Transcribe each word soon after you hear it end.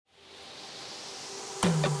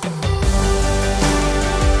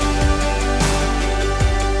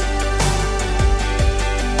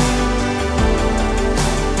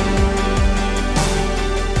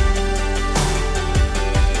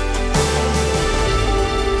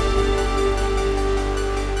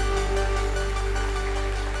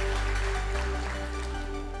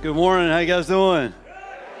Good morning. How you guys doing?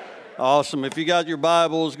 Awesome. If you got your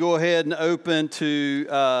Bibles, go ahead and open to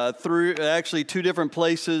two different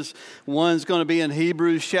places. One's going to be in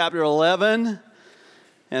Hebrews chapter 11,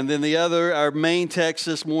 and then the other, our main text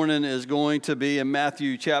this morning, is going to be in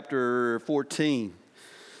Matthew chapter 14.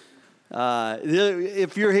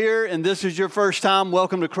 If you're here and this is your first time,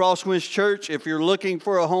 welcome to Crosswinds Church. If you're looking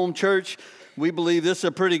for a home church, we believe this is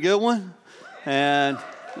a pretty good one, and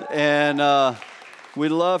we'd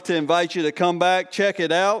love to invite you to come back, check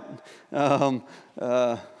it out.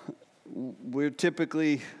 We're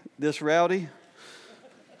typically this rowdy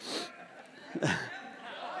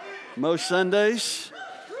most Sundays.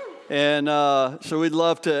 And so we'd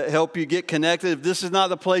love to help you get connected. If this is not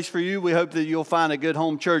the place for you, we hope that you'll find a good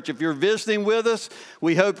home church. If you're visiting with us,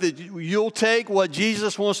 we hope that you'll take what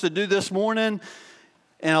Jesus wants to do this morning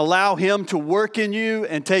and allow Him to work in you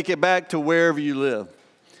and take it back to wherever you live,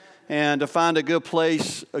 and to find a good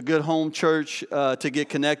place, a good home church to get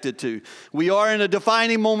connected to. We are in a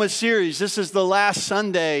Defining Moments series. This is the last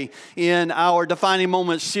Sunday in our Defining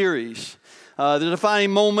Moments series. The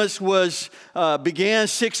Defining Moments began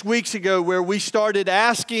 6 weeks ago, where we started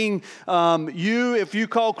asking you, if you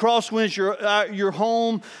call Crosswinds your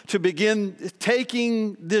home, to begin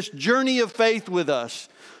taking this journey of faith with us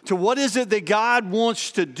to what is it that God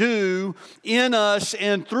wants to do in us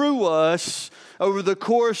and through us over the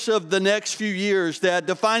course of the next few years. That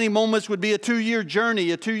Defining Moments would be a 2-year journey,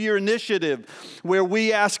 a 2-year initiative, where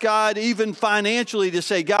we ask God, even financially, to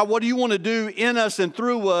say, God, what do you want to do in us and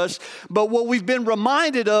through us? But what we've been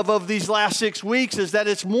reminded of these last 6 weeks is that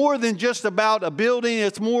it's more than just about a building.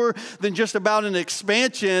 It's more than just about an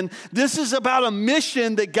expansion. This is about a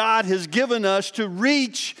mission that God has given us to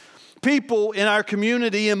reach people in our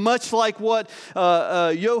community. And much like what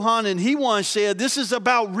Johan and Hewan said, this is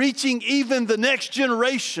about reaching even the next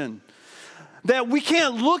generation. That we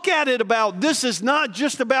can't look at it about, this is not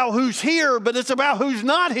just about who's here, but it's about who's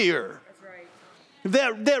not here. That's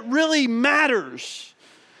right. That really matters.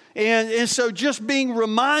 And so just being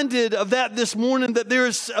reminded of that this morning, that there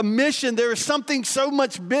is a mission, there is something so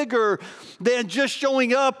much bigger than just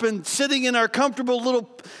showing up and sitting in our comfortable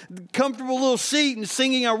little seat and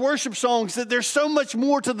singing our worship songs, that there's so much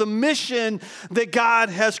more to the mission that God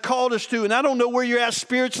has called us to. And I don't know where you're at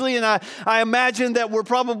spiritually, and I imagine that we're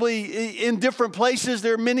probably in different places.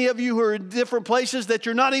 There are many of you who are in different places that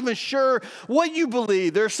you're not even sure what you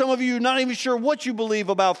believe. There are some of you who are not even sure what you believe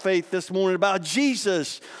about faith this morning, about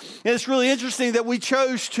Jesus. And it's really interesting that we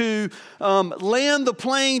chose to land the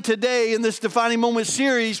plane today in this Defining Moment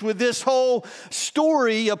series with this whole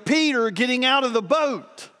story of Peter getting out of the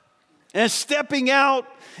boat and stepping out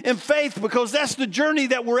in faith, because that's the journey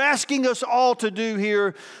that we're asking us all to do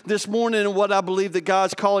here this morning, and what I believe that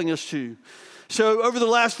God's calling us to. So over the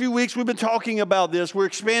last few weeks, we've been talking about this. We're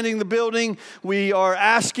expanding the building. We are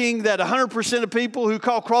asking that 100% of people who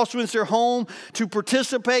call Crosswinds their home to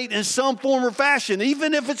participate in some form or fashion,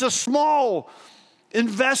 even if it's a small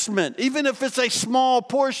investment, even if it's a small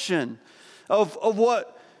portion of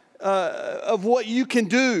what you can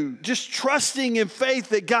do, just trusting in faith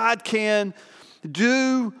that God can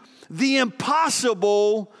do the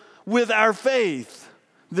impossible with our faith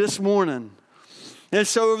this morning. And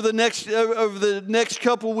so over the next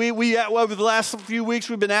couple of weeks, over the last few weeks,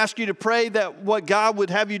 we've been asking you to pray that what God would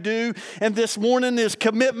have you do. And this morning is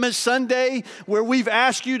Commitment Sunday, where we've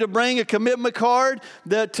asked you to bring a commitment card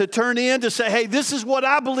to turn in to say, hey, this is what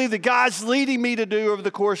I believe that God's leading me to do over the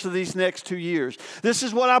course of these next 2 years. This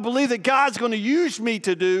is what I believe that God's going to use me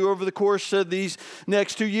to do over the course of these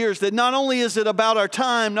next 2 years. That not only is it about our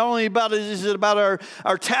time, not only is it about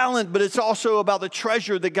our talent, but it's also about the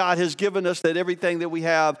treasure that God has given us, that everything that we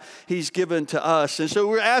have, He's given to us. And so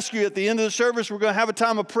we're asking you at the end of the service, we're going to have a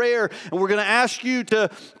time of prayer, and we're going to ask you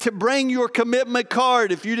to bring your commitment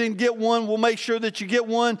card. If you didn't get one, we'll make sure that you get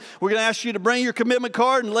one. We're going to ask you to bring your commitment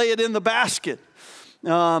card and lay it in the basket.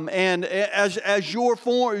 And as your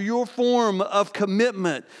form of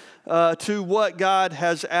commitment to what God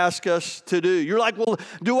has asked us to do. You're like, well,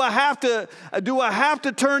 do I have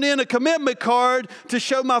to turn in a commitment card to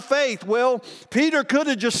show my faith? Well, Peter could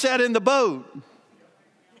have just sat in the boat.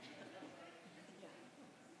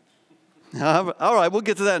 All right, we'll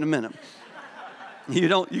get to that in a minute. You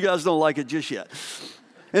guys don't like it just yet.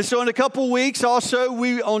 And so in a couple weeks also,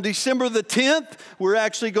 on December the 10th, we're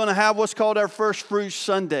actually going to have what's called our First Fruits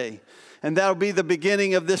Sunday. And that'll be the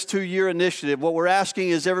beginning of this 2-year initiative. What we're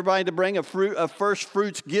asking is everybody to bring a first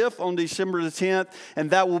fruits gift on December the 10th.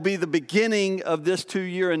 And that will be the beginning of this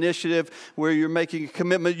 2-year initiative, where you're making a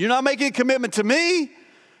commitment. You're not making a commitment to me.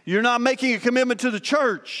 You're not making a commitment to the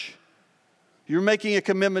church. You're making a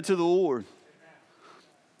commitment to the Lord.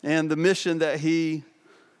 and the mission that he's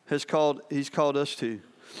called us to.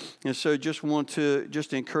 And so just want to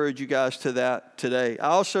encourage you guys to that today. I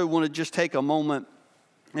also want to just take a moment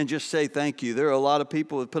and just say thank you. There are a lot of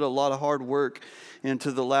people who put a lot of hard work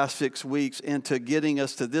into the last 6 weeks into getting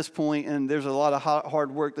us to this point, and there's a lot of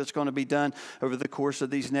hard work that's going to be done over the course of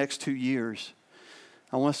these next 2 years.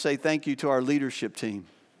 I want to say thank you to our leadership team.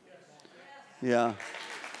 Yeah.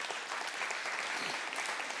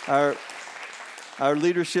 Our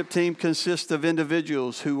leadership team consists of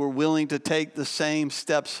individuals who were willing to take the same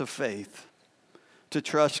steps of faith, to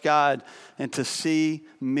trust God and to see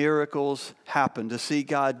miracles happen, to see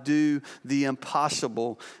God do the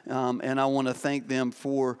impossible. And I want to thank them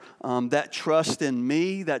for that trust in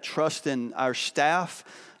me, that trust in our staff,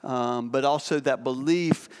 but also that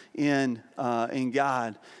belief in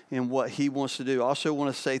God and what He wants to do. I also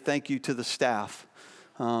want to say thank you to the staff.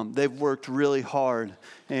 They've worked really hard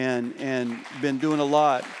and been doing a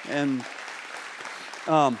lot. And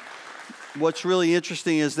what's really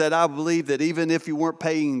interesting is that I believe that even if you weren't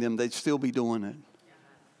paying them, they'd still be doing it.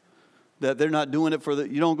 That they're not doing it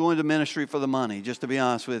you don't go into ministry for the money, just to be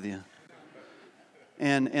honest with you.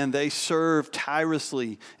 And they serve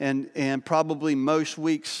tirelessly and probably most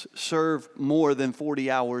weeks serve more than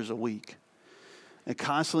 40 hours a week. And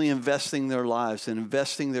constantly investing their lives and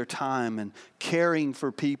investing their time and caring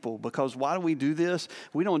for people. Because why do we do this?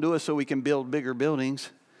 We don't do it so we can build bigger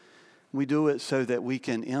buildings. We do it so that we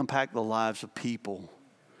can impact the lives of people.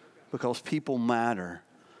 Because people matter.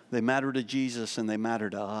 They matter to Jesus and they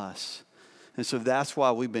matter to us. And so that's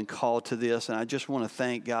why we've been called to this. And I just want to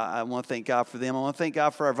thank God. I want to thank God for them. I want to thank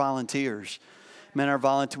God for our volunteers. Man,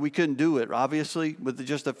 we couldn't do it, obviously, with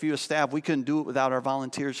just a few staff. We couldn't do it without our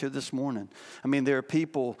volunteers here this morning. I mean, there are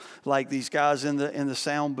people like these guys in the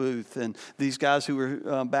sound booth and these guys who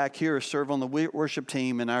are back here serve on the worship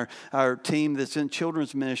team and our team that's in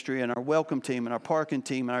children's ministry and our welcome team and our parking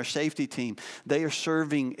team and our safety team. They are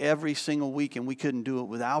serving every single week, and we couldn't do it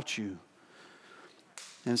without you.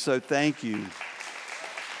 And so thank you.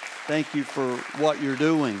 Thank you for what you're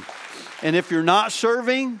doing. And if you're not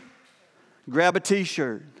serving, grab a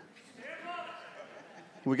T-shirt.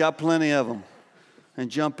 We got plenty of them.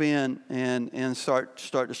 And jump in and start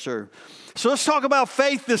to serve. So let's talk about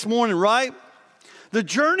faith this morning, right? The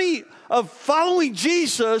journey of following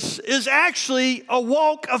Jesus is actually a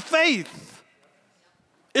walk of faith.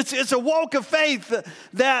 It's a walk of faith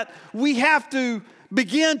that we have to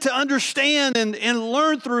begin to understand and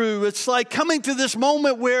learn through. It's like coming to this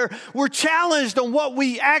moment where we're challenged on what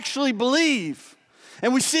we actually believe.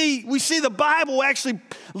 And we see the Bible actually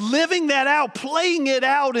living that out, playing it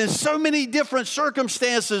out in so many different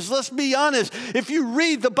circumstances. Let's be honest. If you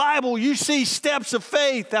read the Bible, you see steps of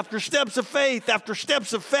faith after steps of faith after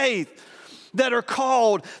steps of faith that are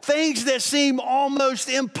called things that seem almost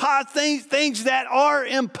things that are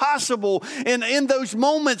impossible. And in those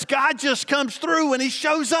moments, God just comes through and He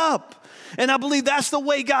shows up. And I believe that's the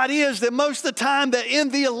way God is, that most of the time that in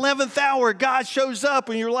the 11th hour, God shows up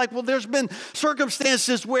and you're like, well, there's been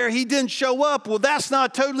circumstances where He didn't show up. Well, that's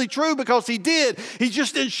not totally true because He did. He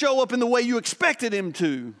just didn't show up in the way you expected Him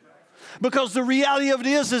to. Because the reality of it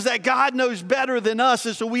is that God knows better than us,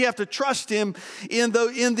 and so we have to trust Him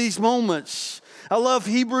in these moments. I love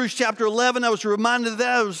Hebrews chapter 11. I was reminded of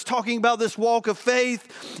that. I was talking about this walk of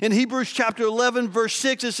faith. In Hebrews chapter 11, verse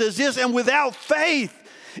 6, it says this, and without faith,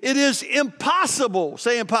 it is impossible.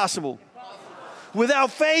 Say impossible.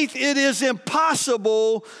 Without faith, it is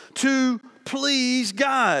impossible to please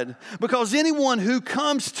God. Because anyone who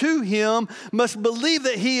comes to Him must believe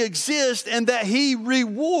that He exists and that He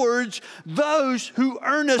rewards those who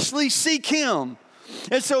earnestly seek Him.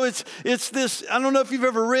 And so it's this, I don't know if you've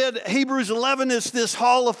ever read Hebrews 11, it's this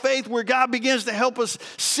hall of faith where God begins to help us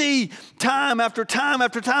see time after time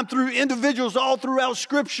after time through individuals all throughout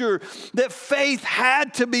Scripture that faith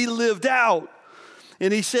had to be lived out.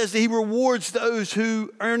 And He says that He rewards those who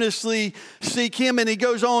earnestly seek Him. And He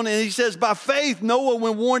goes on and He says, by faith, Noah,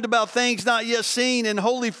 when warned about things not yet seen, in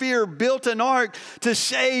holy fear, built an ark to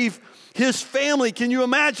save his family. Can you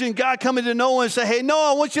imagine God coming to Noah and say, hey,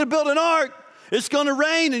 Noah, I want you to build an ark. It's going to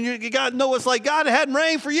rain. And you got Noah's like, God, it hadn't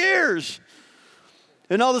rained for years.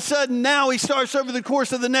 And all of a sudden now he starts over the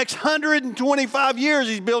course of the next 125 years,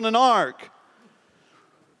 he's building an ark.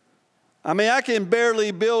 I mean, I can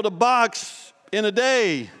barely build a box in a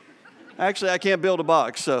day. Actually, I can't build a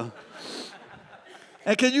box, so.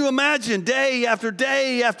 And can you imagine day after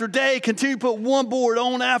day after day, continue to put one board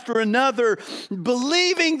on after another,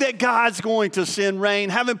 believing that God's going to send rain,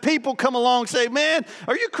 having people come along and say, man,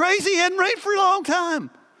 are you crazy? It hadn't rained for a long time.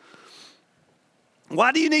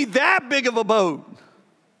 Why do you need that big of a boat?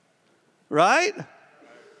 Right?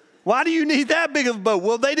 Why do you need that big of a boat?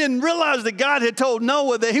 Well, they didn't realize that God had told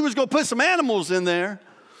Noah that he was going to put some animals in there.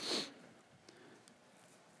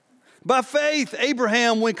 By faith,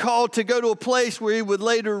 Abraham, when called to go to a place where he would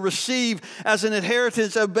later receive as an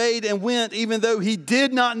inheritance, obeyed and went, even though he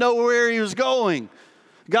did not know where he was going.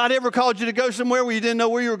 God ever called you to go somewhere where you didn't know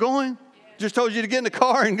where you were going? Just told you to get in the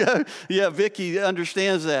car and go? Yeah, Vicky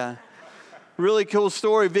understands that. Really cool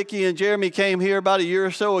story. Vicky and Jeremy came here about a year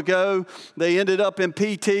or so ago. They ended up in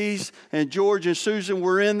PT's, and George and Susan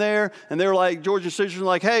were in there, and they were like, George and Susan were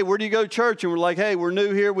like, hey, where do you go to church? And we're like, hey, we're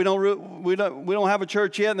new here. We don't have a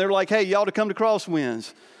church yet. And they're like, hey, y'all to come to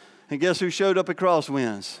Crosswinds. And guess who showed up at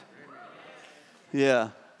Crosswinds? Yeah,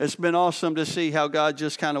 it's been awesome to see how God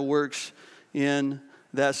just kind of works in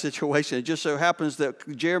that situation. It just so happens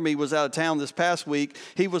that Jeremy was out of town this past week.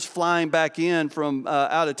 He was flying back in from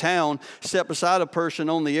out of town, stepped beside a person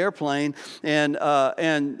on the airplane and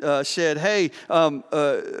said, hey, where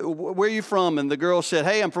are you from? And the girl said,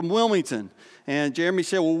 hey, I'm from Wilmington. And Jeremy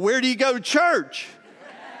said, well, where do you go to church?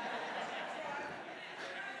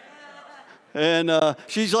 And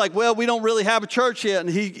she's like, well, we don't really have a church yet. And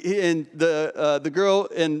the girl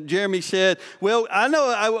and Jeremy said, well, I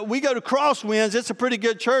know we go to Crosswinds. It's a pretty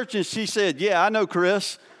good church. And she said, yeah, I know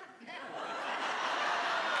Chris.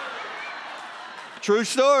 True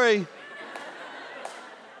story.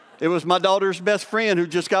 It was my daughter's best friend who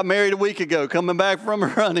just got married a week ago, coming back from her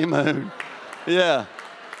honeymoon. Yeah.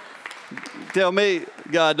 Tell me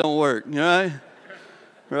God don't work, right?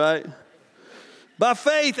 Right? By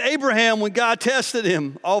faith, Abraham, when God tested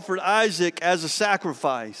him, offered Isaac as a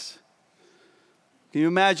sacrifice. Can you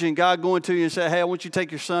imagine God going to you and say, hey, I want you to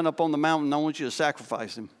take your son up on the mountain. I want you to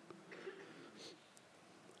sacrifice him.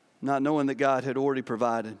 Not knowing that God had already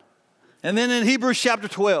provided. And then in Hebrews chapter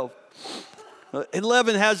 12,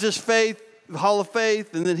 11 has this faith, the hall of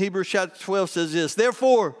faith. And then Hebrews chapter 12 says this,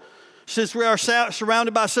 therefore, since we are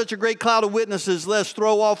surrounded by such a great cloud of witnesses, let's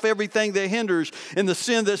throw off everything that hinders and the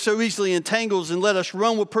sin that so easily entangles, and let us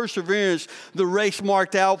run with perseverance the race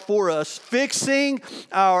marked out for us, fixing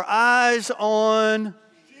our eyes on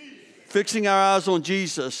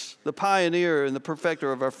Jesus, the pioneer and the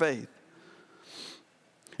perfecter of our faith.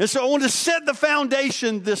 And so I want to set the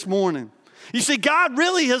foundation this morning. You see, God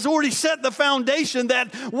really has already set the foundation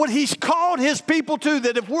that what he's called his people to,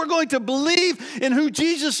 that if we're going to believe in who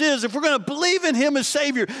Jesus is, if we're going to believe in him as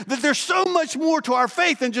Savior, that there's so much more to our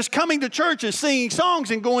faith than just coming to church and singing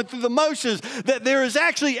songs and going through the motions, that there is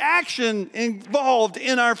actually action involved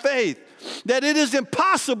in our faith. That it is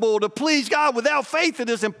impossible to please God. Without faith, it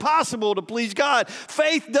is impossible to please God.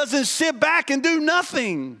 Faith doesn't sit back and do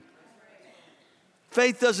nothing.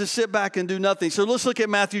 Faith doesn't sit back and do nothing. So let's look at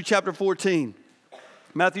Matthew chapter 14.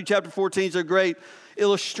 Matthew chapter 14 is a great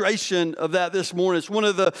illustration of that this morning.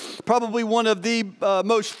 It's probably one of the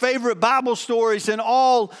most favorite Bible stories in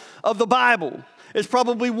all of the Bible. It's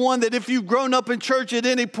probably one that if you've grown up in church at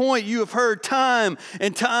any point, you have heard time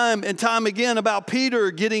and time and time again about Peter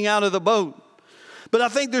getting out of the boat. But I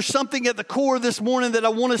think there's something at the core this morning that I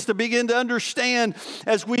want us to begin to understand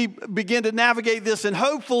as we begin to navigate this. And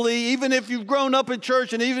hopefully, even if you've grown up in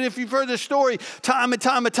church and even if you've heard this story time and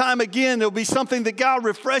time and time again, there'll be something that God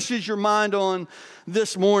refreshes your mind on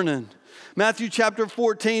this morning. Matthew chapter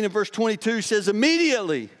 14 and verse 22 says,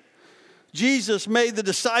 immediately Jesus made the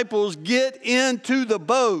disciples get into the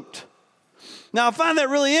boat. Now, I find that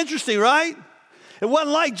really interesting, right? It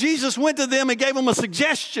wasn't like Jesus went to them and gave them a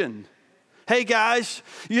suggestion. Hey guys,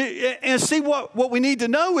 and see what we need to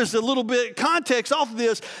know is a little bit context off of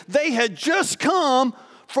this. They had just come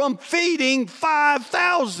from feeding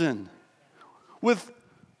 5,000 with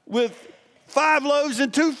 5 loaves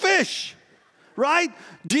and 2 fish, right?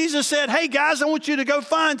 Jesus said, hey guys, I want you to go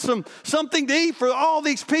find something to eat for all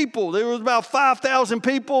these people. There was about 5,000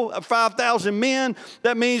 people, 5,000 men.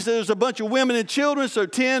 That means there's a bunch of women and children, so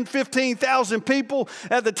 10, 15,000 people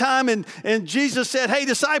at the time. And Jesus said, hey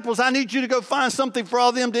disciples, I need you to go find something for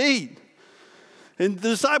all them to eat. And the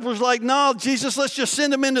disciples were like, no, Jesus, let's just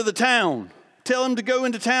send them into the town. Tell them to go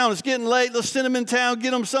into town. It's getting late. Let's send them in town,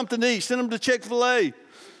 get them something to eat. Send them to Chick-fil-A.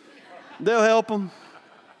 They'll help them.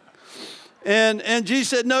 And Jesus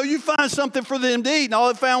said, no, you find something for them to eat. And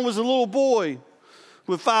all they found was a little boy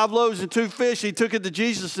with 5 loaves and 2 fish. He took it to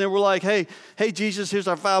Jesus, and they were like, hey, Jesus, here's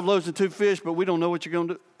our 5 loaves and 2 fish, but we don't know what you're going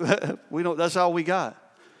to do. That's all we got.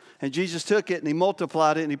 And Jesus took it, and he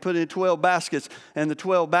multiplied it, and he put it in 12 baskets. And the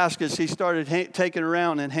 12 baskets, he started taking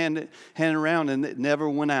around and handing around, and it never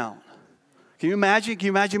went out. Can you imagine? Can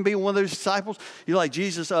you imagine being one of those disciples? You're like,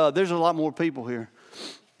 Jesus, there's a lot more people here.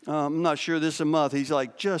 I'm not sure this is a month. He's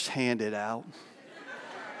like, just hand it out.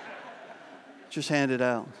 Just hand it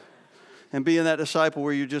out. and being that disciple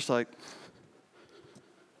where you're just like,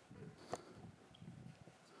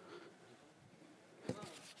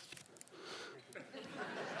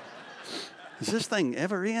 does this thing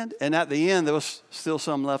ever end? And at the end, there was still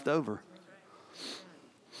some left over.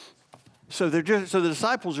 So the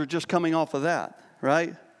disciples are just coming off of that,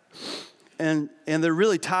 right? And they're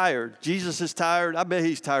really tired. Jesus is tired. I bet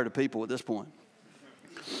he's tired of people at this point.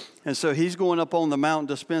 And so he's going up on the mountain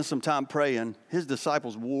to spend some time praying. His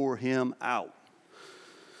disciples wore him out.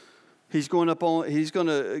 He's going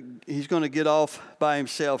to get off by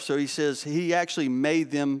himself. So he says he actually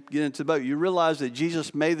made them get into the boat. You realize that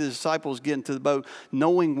Jesus made the disciples get into the boat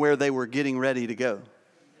knowing where they were getting ready to go.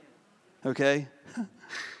 Okay?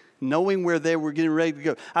 Knowing where they were getting ready to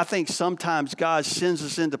go. I think sometimes God sends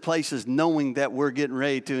us into places knowing that we're getting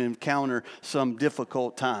ready to encounter some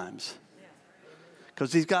difficult times.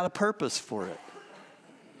 Because he's got a purpose for it.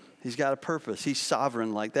 He's got a purpose. He's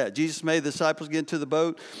sovereign like that. Jesus made the disciples get into the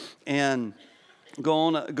boat and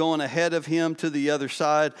going ahead of him to the other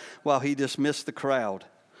side while he dismissed the crowd.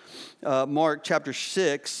 Mark chapter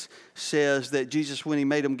 6 says that Jesus, when he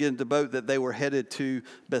made them get into the boat, that they were headed to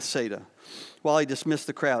Bethsaida while he dismissed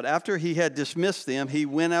the crowd. After he had dismissed them, he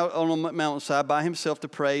went out on a mountainside by himself to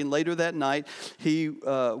pray, and later that night he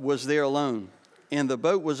was there alone. And the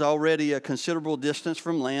boat was already a considerable distance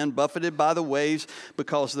from land, buffeted by the waves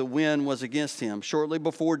because the wind was against him. Shortly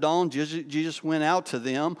before dawn, Jesus went out to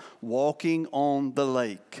them, walking on the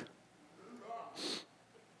lake.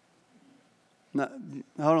 Now,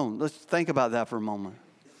 hold on, let's think about that for a moment.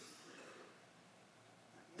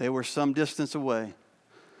 They were some distance away.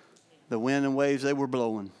 The wind and waves, they were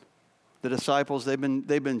blowing. The disciples, they've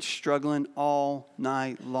been struggling all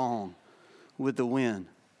night long with the wind.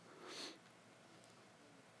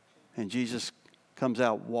 And Jesus comes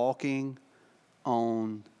out walking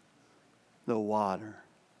on the water.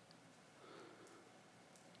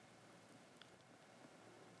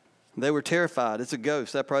 They were terrified. It's a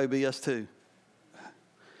ghost. That'd probably be us too.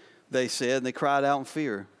 They said, and they cried out in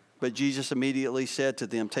fear. But Jesus immediately said to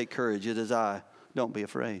them, "Take courage, it is I. Don't be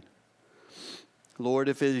afraid." "Lord,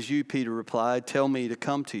 if it is you," Peter replied, "tell me to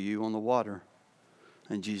come to you on the water."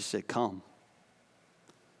 And Jesus said, "Come."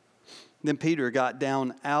 Then Peter got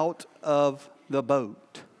down out of the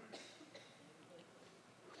boat.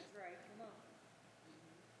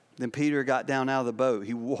 Then Peter got down out of the boat.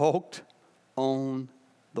 He walked on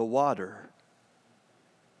the water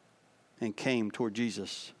and came toward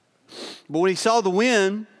Jesus. But when he saw the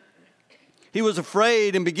wind, he was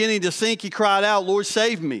afraid, and beginning to sink, he cried out, "Lord,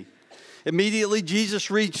 save me." Immediately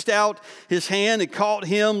Jesus reached out his hand and caught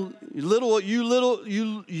him. You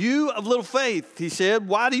of little faith, he said,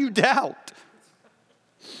 "why do you doubt?"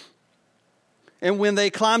 And when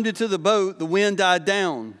they climbed into the boat, the wind died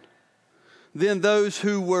down. Then those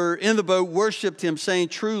who were in the boat worshiped him, saying,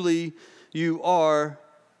 "Truly, you are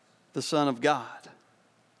the Son of God."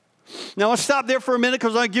 Now, I'll stop there for a minute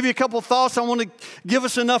because I'll give you a couple of thoughts. I want to give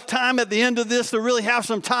us enough time at the end of this to really have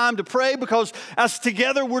some time to pray, because as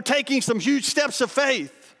together we're taking some huge steps of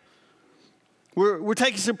faith. We're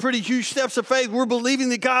taking some pretty huge steps of faith. We're believing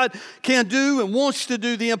that God can do and wants to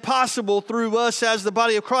do the impossible through us as the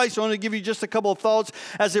body of Christ. I want to give you just a couple of thoughts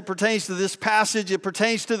as it pertains to this passage. It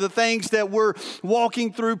pertains to the things that we're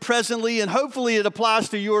walking through presently, and hopefully it applies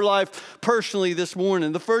to your life personally this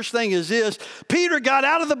morning. The first thing is this: Peter got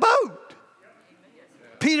out of the boat.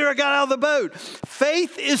 Peter got out of the boat.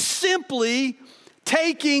 Faith is simply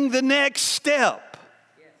taking the next step.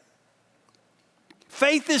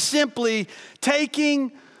 Faith is simply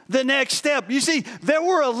taking the next step. You see, there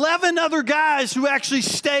were 11 other guys who actually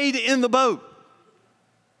stayed in the boat.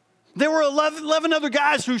 There were 11 other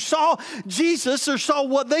guys who saw Jesus or saw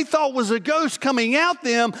what they thought was a ghost coming at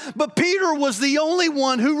them, but Peter was the only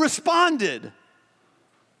one who responded.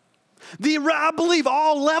 I believe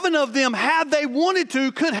all 11 of them, had they wanted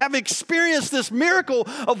to, could have experienced this miracle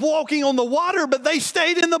of walking on the water, but they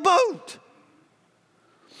stayed in the boat.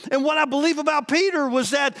 And what I believe about Peter was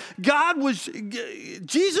that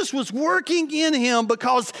Jesus was working in him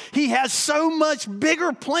because he has so much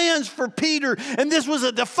bigger plans for Peter. And this was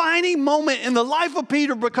a defining moment in the life of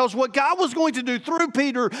Peter, because what God was going to do through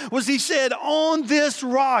Peter was, he said, "On this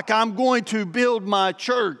rock I'm going to build my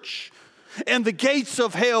church, and the gates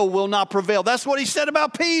of hell will not prevail." That's what he said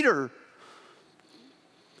about Peter.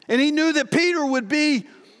 And he knew that Peter would be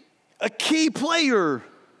a key player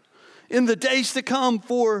in the days to come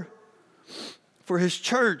for his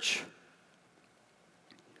church.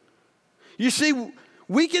 You see,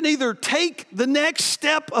 we can either take the next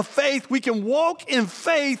step of faith, we can walk in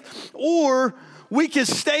faith, or we can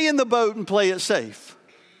stay in the boat and play it safe.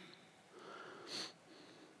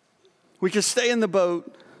 We can stay in the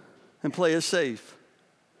boat and play it safe.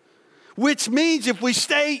 Which means if we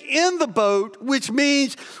stay in the boat, which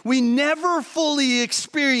means we never fully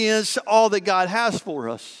experience all that God has for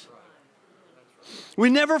us. We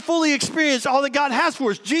never fully experience all that God has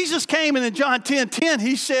for us. Jesus came, and in John 10:10,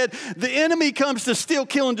 he said, the enemy comes to steal,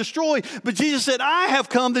 kill, and destroy. But Jesus said, I have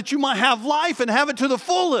come that you might have life and have it to the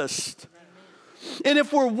fullest. And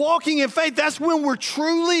if we're walking in faith, that's when we're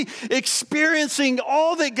truly experiencing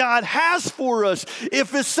all that God has for us.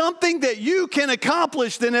 If it's something that you can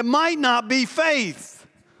accomplish, then it might not be faith.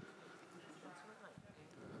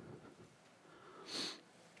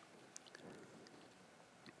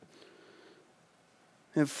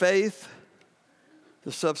 And faith,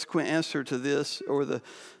 the subsequent answer to this, or the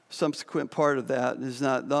subsequent part of that, is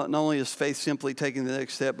not only is faith simply taking the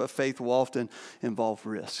next step, but faith will often involve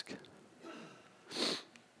risk.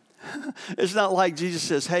 It's not like Jesus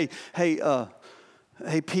says, hey,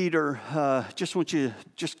 Peter, just want you to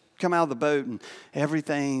just come out of the boat and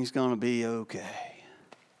everything's going to be okay.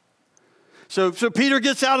 So Peter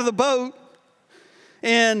gets out of the boat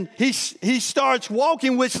and he starts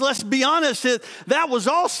walking, which, let's be honest, that was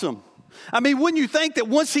awesome. I mean, wouldn't you think that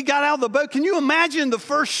once he got out of the boat, can you imagine the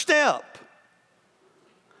first step?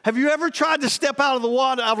 Have you ever tried to step out of the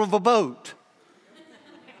water, out of a boat?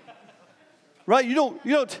 Right? You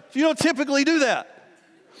don't typically do that.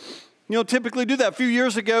 You don't typically do that. A few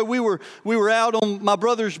years ago, we were out on my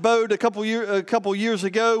brother's boat a couple years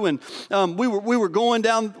ago, and we were going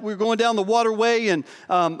down the waterway, and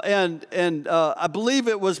I believe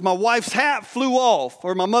it was my wife's hat flew off,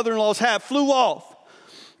 or my mother-in-law's hat flew off,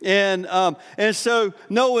 and so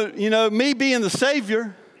me being the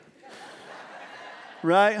Savior,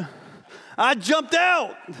 right? I jumped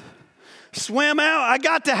out, swam out, I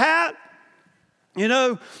got the hat. And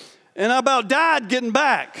I about died getting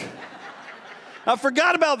back. I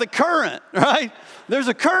forgot about the current, right? There's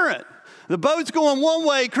a current. The boat's going one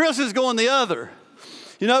way, Chris is going the other.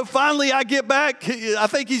 Finally I get back. I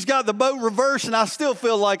think he's got the boat reversed, and I still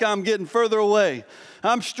feel like I'm getting further away.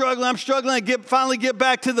 I'm struggling. I finally get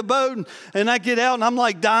back to the boat, and I get out, and I'm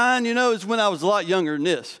like dying. It's when I was a lot younger than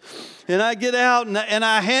this. And I get out, and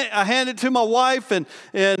I hand it to my wife, and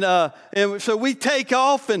so we take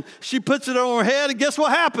off, and she puts it on her head, and guess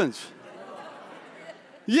what happens?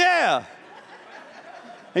 Yeah.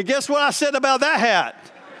 And guess what I said about that hat?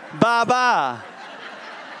 Bye-bye.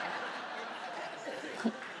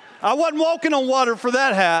 I wasn't walking on water for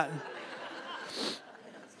that hat.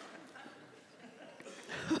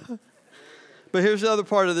 But here's the other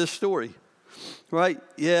part of this story. Right?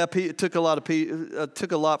 Yeah, it took a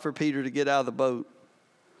lot for Peter to get out of the boat.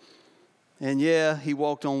 And yeah, he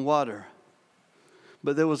walked on water.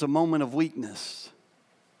 But there was a moment of weakness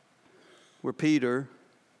where Peter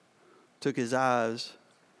took his eyes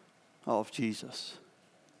off Jesus.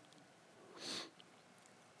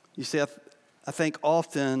 You see, I think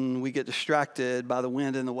often we get distracted by the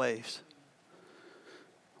wind and the waves.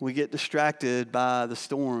 We get distracted by the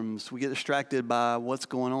storms. We get distracted by what's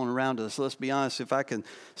going on around us. Let's be honest, if I can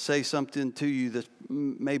say something to you that's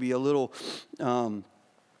maybe a little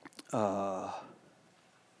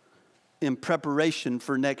in preparation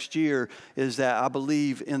for next year, is that I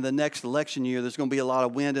believe in the next election year there's going to be a lot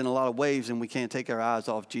of wind and a lot of waves, and we can't take our eyes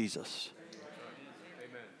off Jesus.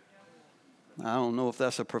 Amen. I don't know if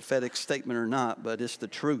that's a prophetic statement or not, but it's the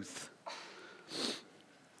truth.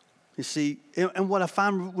 You see, and what I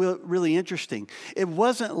find really interesting, it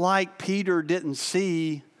wasn't like Peter didn't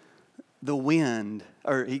see the wind,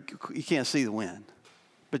 or he can't see the wind,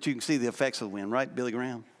 but you can see the effects of the wind, right, Billy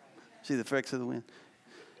Graham? See the effects of the wind?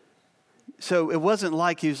 So it wasn't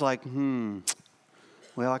like he was like,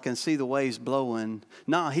 well, I can see the waves blowing.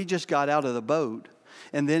 No, he just got out of the boat,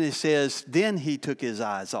 and then it says, then he took his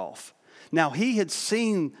eyes off. Now, he had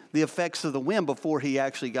seen the effects of the wind before he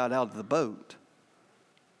actually got out of the boat.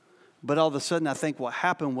 But all of a sudden, I think what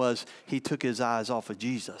happened was he took his eyes off of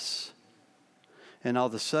Jesus. And all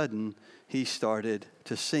of a sudden, he started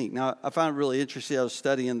to sink. Now, I find it really interesting. I was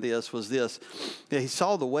studying this, that he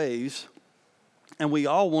saw the waves, and we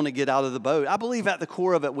all want to get out of the boat. I believe at the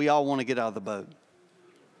core of it, we all want to get out of the boat.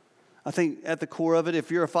 I think at the core of it, if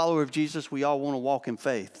you're a follower of Jesus, we all want to walk in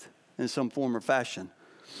faith in some form or fashion.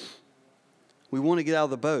 We want to get out of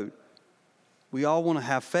the boat. We all want to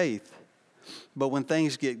have faith. But when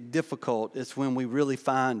things get difficult, it's when we really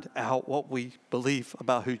find out what we believe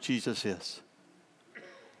about who Jesus is.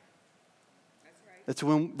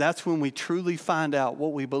 That's when we truly find out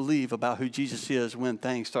what we believe about who Jesus is, when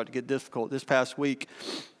things start to get difficult. This past week,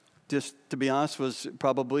 just to be honest, was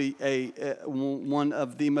probably one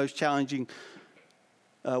of the most challenging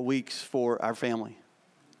weeks for our family.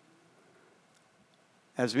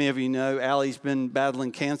 As many of you know, Allie's been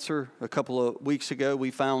battling cancer. A couple of weeks ago,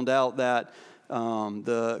 we found out that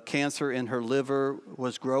the cancer in her liver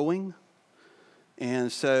was growing.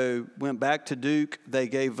 And so went back to Duke. They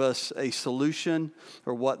gave us a solution,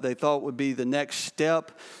 or what they thought would be the next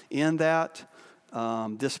step in that.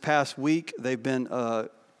 This past week, they've been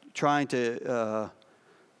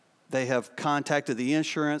they have contacted the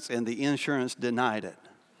insurance, and the insurance denied it.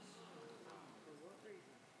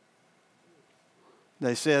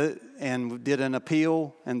 They said, and did an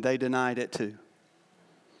appeal, and they denied it too.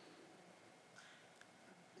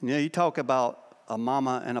 You know, you talk about a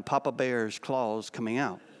mama and a papa bear's claws coming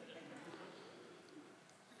out.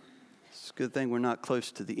 It's a good thing we're not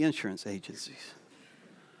close to the insurance agencies.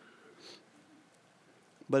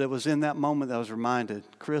 But it was in that moment that I was reminded,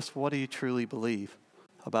 Chris, what do you truly believe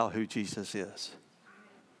about who Jesus is?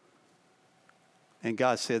 And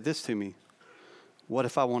God said this to me, what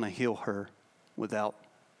if I want to heal her without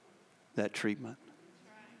that treatment?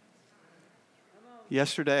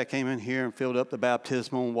 Yesterday I came in here and filled up the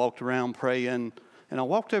baptismal and walked around praying, and I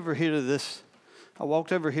walked over here to this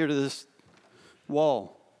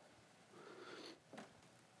wall.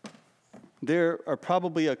 There are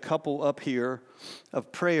probably a couple up here of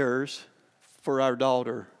prayers for our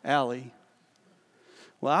daughter, Allie.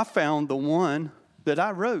 Well, I found the one that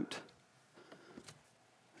I wrote.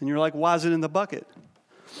 And you're like, why is it in the bucket?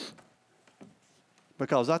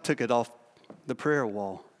 Because I took it off the prayer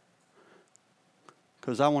wall.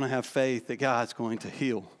 Because I want to have faith that God's going to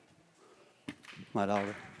heal my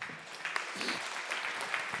daughter.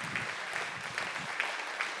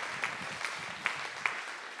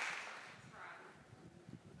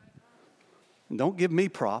 And don't give me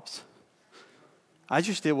props. I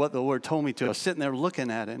just did what the Lord told me to. I was sitting there looking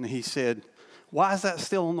at it, and He said, why is that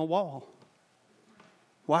still on the wall?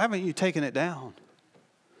 Why haven't you taken it down?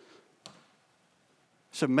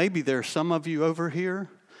 So maybe there's some of you over here.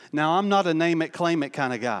 Now, I'm not a name it, claim it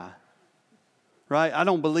kind of guy, right? I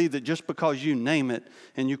don't believe that just because you name it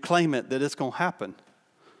and you claim it that it's going to happen.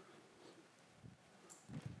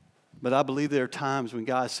 But I believe there are times when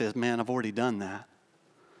God says, man, I've already done that.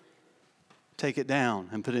 Take it down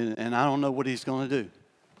and put it in, and I don't know what He's going to do.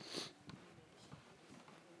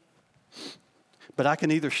 But I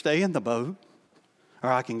can either stay in the boat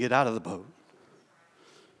or I can get out of the boat.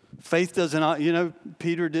 Faith doesn't,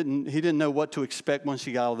 Peter didn't know what to expect once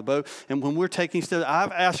he got out of the boat. And when we're taking steps,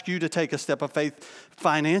 I've asked you to take a step of faith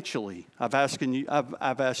financially. I've asked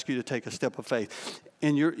you to take a step of faith.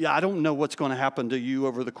 And I don't know what's going to happen to you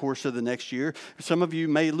over the course of the next year. Some of you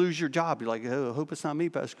may lose your job. You're like, oh, I hope it's not me,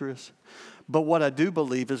 Pastor Chris. But what I do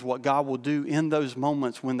believe is what God will do in those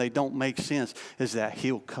moments when they don't make sense is that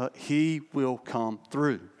He will come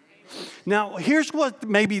through. Now, here's what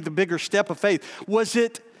maybe the bigger step of faith. Was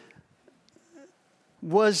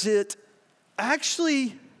it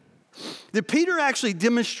actually, did Peter actually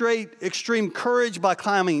demonstrate extreme courage by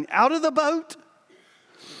climbing out of the boat?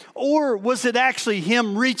 Or was it actually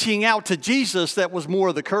him reaching out to Jesus that was more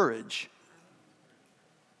of the courage?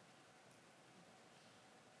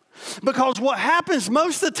 Because what happens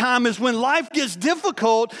most of the time is when life gets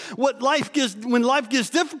difficult, most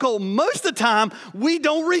of the time, we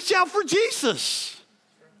don't reach out for Jesus.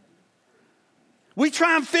 We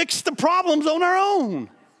try and fix the problems on our own.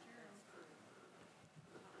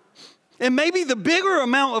 And maybe the bigger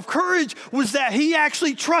amount of courage was that he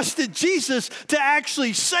actually trusted Jesus to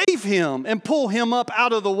actually save him and pull him up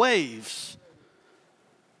out of the waves.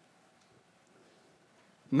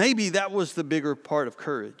 Maybe that was the bigger part of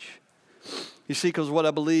courage. You see, because what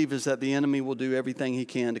I believe is that the enemy will do everything he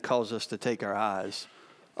can to cause us to take our eyes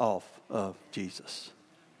off of Jesus.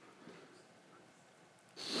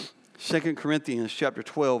 2 Corinthians chapter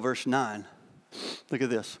 12, verse 9. Look at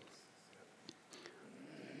this.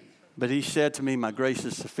 But he said to me, my grace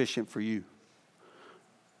is sufficient for you.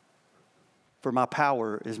 For my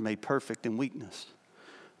power is made perfect in weakness.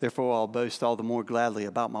 Therefore I'll boast all the more gladly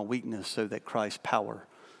about my weakness so that Christ's power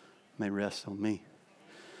may rest on me.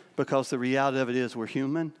 Because the reality of it is we're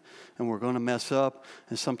human and we're going to mess up.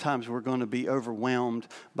 And sometimes we're going to be overwhelmed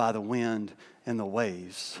by the wind and the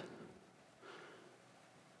waves.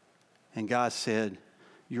 And God said,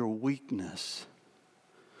 your weakness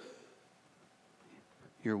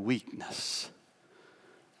is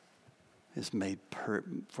made for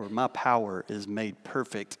my power is made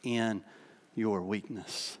perfect in your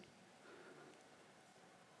weakness.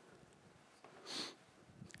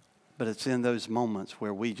 But it's in those moments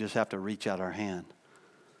where we just have to reach out our hand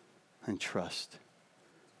and trust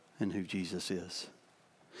in who Jesus is.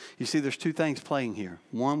 You see, there's two things playing here.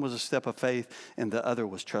 One was a step of faith, and the other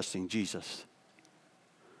was trusting Jesus.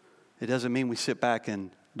 It doesn't mean we sit back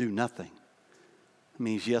and do nothing. It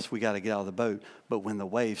means, yes, we got to get out of the boat, but when the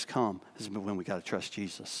waves come, this is when we got to trust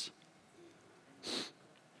Jesus.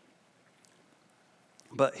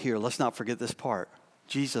 But here, let's not forget this part.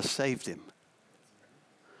 Jesus saved him.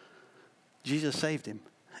 Jesus saved him.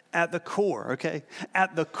 At the core, okay?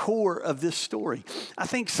 At the core of this story. I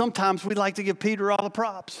think sometimes we like to give Peter all the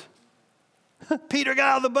props. Peter got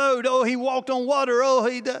out of the boat. Oh, he walked on water. Oh,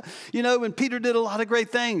 and Peter did a lot of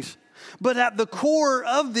great things. But at the core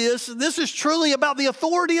of this is truly about the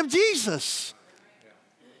authority of Jesus.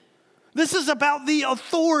 This is about the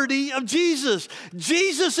authority of Jesus.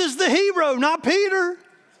 Jesus is the hero, not Peter.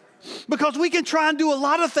 Because we can try and do a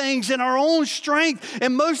lot of things in our own strength,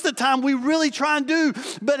 and most of the time we really try and do.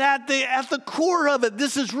 But at the core of it,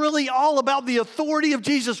 this is really all about the authority of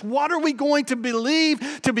Jesus. What are we going to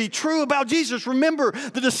believe to be true about Jesus? Remember,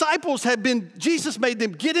 the disciples Jesus made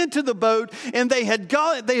them get into the boat, and they had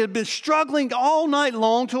been struggling all night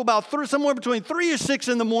long till about somewhere between 3 or 6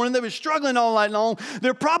 in the morning. They were struggling all night long.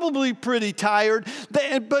 They're probably pretty tired.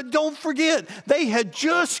 But don't forget, they had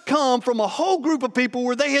just come from a whole group of people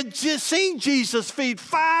where they had just seen Jesus feed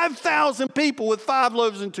 5,000 people with 5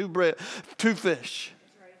 loaves and 2 fish.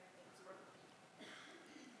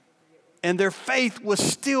 And their faith was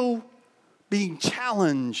still being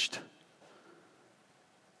challenged.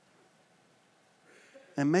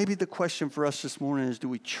 And maybe the question for us this morning is, do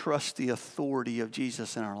we trust the authority of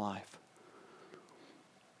Jesus in our life?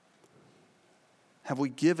 Have we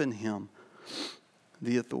given him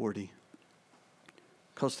the authority?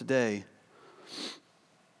 Because today,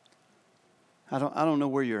 I don't know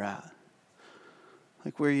where you're at.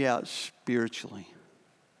 Like, where are you at spiritually?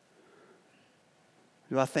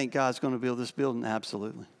 Do I think God's going to build this building?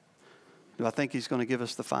 Absolutely. Do I think he's going to give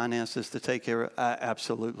us the finances to take care of it?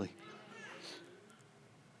 Absolutely.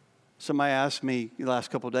 Somebody asked me the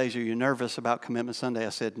last couple of days, are you nervous about Commitment Sunday? I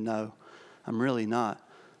said, no, I'm really not.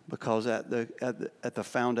 Because at the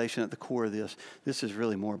foundation, at the core of this is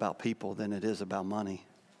really more about people than it is about money.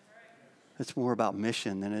 It's more about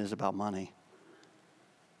mission than it is about money.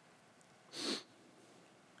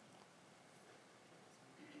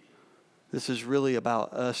 This is really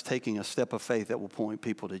about us taking a step of faith that will point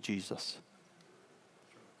people to Jesus.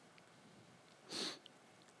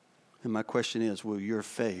 And my question is, will your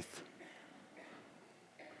faith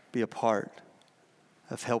be a part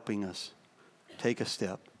of helping us take a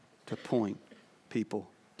step to point people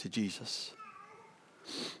to Jesus?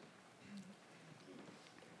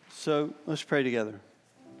 So let's pray together.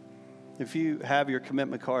 If you have your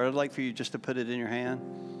commitment card, I'd like for you just to put it in your hand.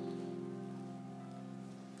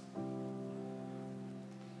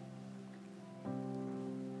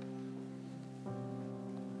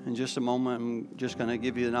 In just a moment, I'm just going to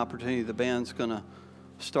give you an opportunity. The band's going to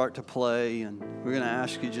start to play, and we're going to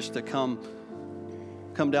ask you just to come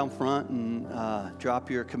down front and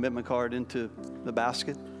drop your commitment card into the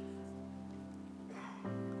basket.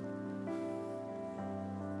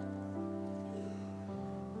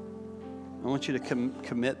 I want you to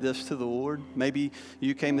commit this to the Lord. Maybe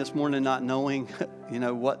you came this morning not knowing,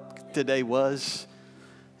 what today was,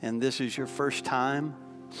 and this is your first time.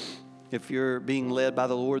 If you're being led by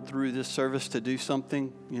the Lord through this service to do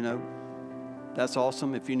something, that's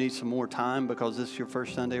awesome. If you need some more time because this is your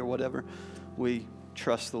first Sunday or whatever, we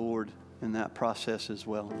trust the Lord in that process as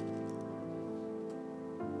well.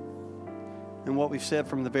 And what we've said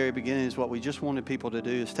from the very beginning is what we just wanted people to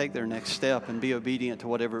do is take their next step and be obedient to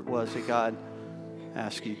whatever it was that God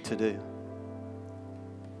asked you to do.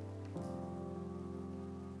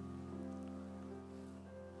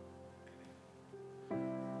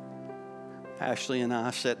 Ashley and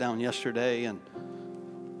I sat down yesterday, and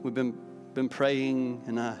we've been praying,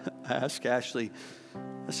 and I asked Ashley,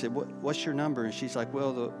 I said, what's your number? And she's like,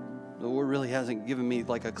 well, the Lord really hasn't given me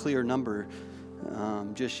like a clear number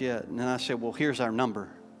just yet. And then I said, well, here's our number.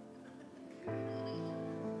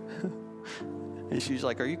 And she's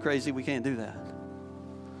like, are you crazy? We can't do that.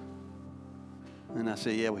 And I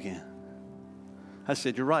said, yeah, we can. I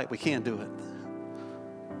said, you're right, we can't do it.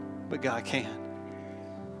 But God can.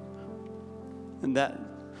 And that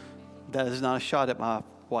is not a shot at my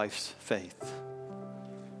wife's faith.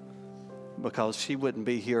 Because she wouldn't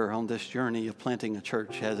be here on this journey of planting a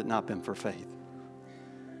church had it not been for faith.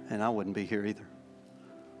 And I wouldn't be here either.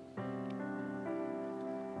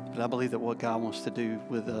 But I believe that what God wants to do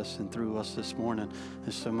with us and through us this morning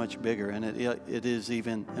is so much bigger, and it is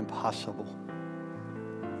even impossible.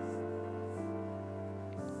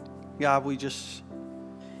 God, we just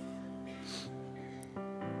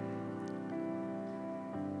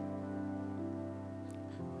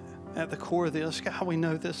at the core of this, God, we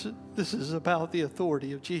know this is about the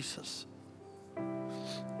authority of Jesus.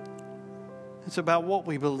 It's about what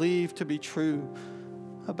we believe to be true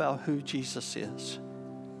about who Jesus is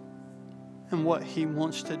and what he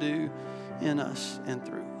wants to do in us and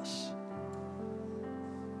through us.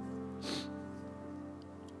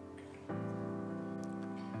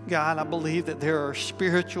 God, I believe that there are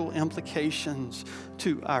spiritual implications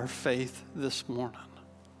to our faith this morning.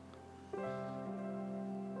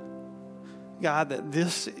 God, that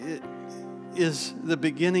this is the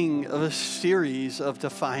beginning of a series of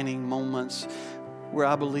defining moments where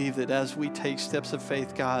I believe that as we take steps of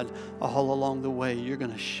faith, God, all along the way, you're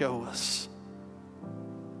going to show us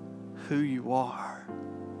who you are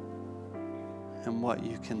and what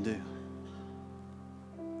you can do.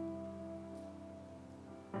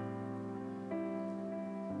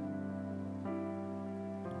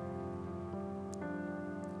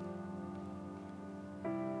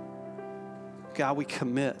 God, we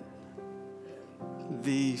commit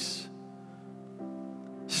these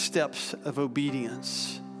steps of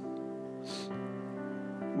obedience.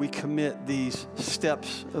 We commit these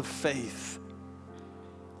steps of faith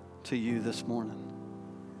to you this morning.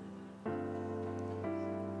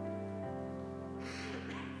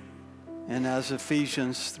 And as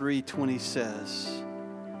Ephesians 3:20 says,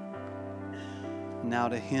 now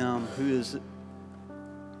to him who is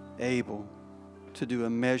able to do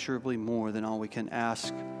immeasurably more than all we can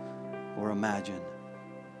ask or imagine.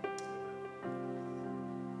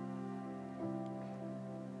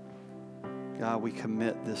 God, we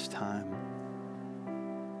commit this time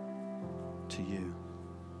to you.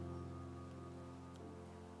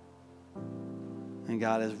 And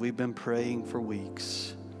God, as we've been praying for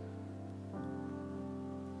weeks,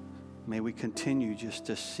 may we continue just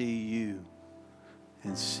to see you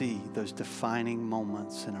and see those defining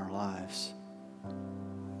moments in our lives.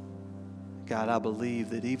 God, I believe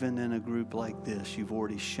that even in a group like this, you've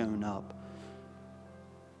already shown up.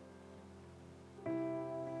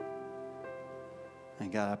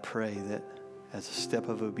 And God, I pray that as a step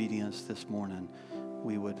of obedience this morning,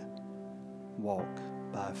 we would walk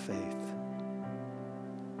by faith.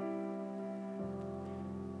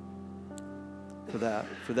 For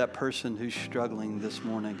that person who's struggling this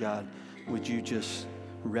morning, God, would you just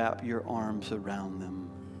wrap your arms around them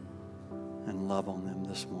and love on them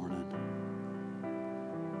this morning?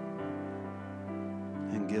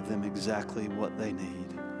 And give them exactly what they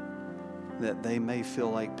need. That they may feel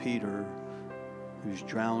like Peter, who's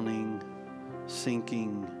drowning,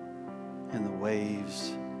 sinking in the waves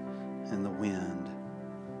and the wind.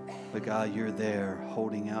 But God, you're there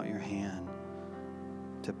holding out your hand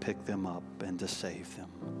to pick them up and to save them.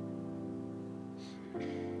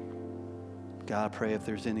 God, I pray if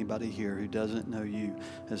there's anybody here who doesn't know you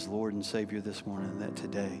as Lord and Savior this morning, that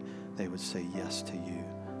today they would say yes to you.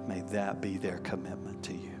 May that be their commitment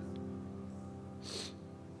to you.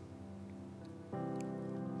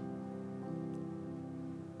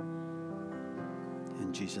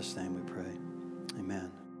 In Jesus' name we pray.